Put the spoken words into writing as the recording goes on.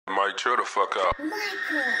Might chill the fuck out.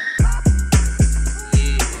 Michael.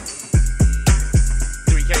 Yeah.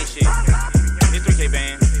 3K shit. It's 3K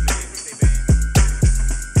band.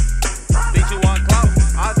 Bitch, you want clout?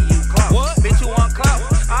 I'll give you clout. What? Bitch, you want clout?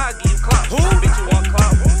 I'll give you clout. Who? Bitch, you want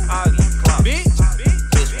clout? I'll give you clout.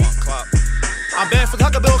 Bitch, just want clout. I'm bad for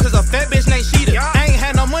Taco Bell cause a fat bitch named Sheeta. Yeah. I ain't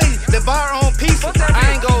had no money to buy her own pizza.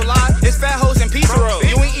 I ain't gon' lie, it's fat hoes and pizza roll.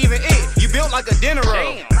 You ain't even it, you built like a dinner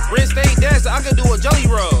roll. Wrist stay dancer, I could do a jelly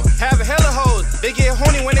roll. Have a hella hoes, they get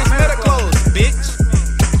horny when they smell the clothes. Bitch,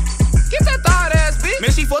 get that thought ass bitch.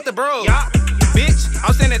 Man, she fucked the bro. Yeah. Bitch,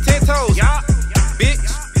 I'm standing 10 toes. Yeah. Bitch,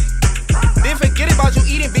 then forget about you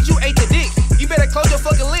eating, bitch, you ate the dick. You better close your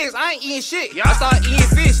fucking legs, I ain't eating shit. Yeah. I started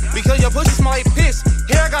eating fish because your pussy smell like piss.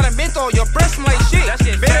 Here I got a menthol, your breath smell like shit. That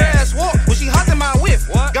shit Better fast. ass walk when she hopped in my whip.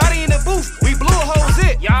 What? Got her in the booth, we blew a whole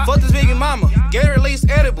zit. Yeah. Fuck this baby mama, gave her at least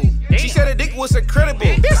edible. She said her dick was incredible.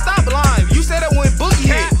 Bitch, stop lying, you said that when Boogie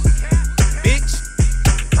hit. Bitch,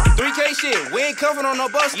 3K shit, we ain't covered on no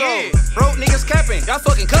bus though. Yeah. Broke niggas capping, y'all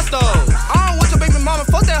fucking custos. I don't want your baby mama,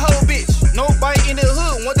 fuck that whole bitch. Nobody in the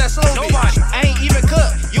hood want that slow Nobody. bitch. I ain't even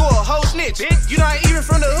cut, you a whole snitch. Bitch. You not even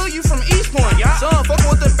from the hood, you from East Point. Yeah. Son, fucking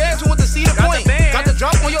with the bands, who want to see the Got point. the band. Got the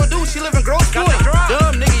drop on your dude, she live in Grove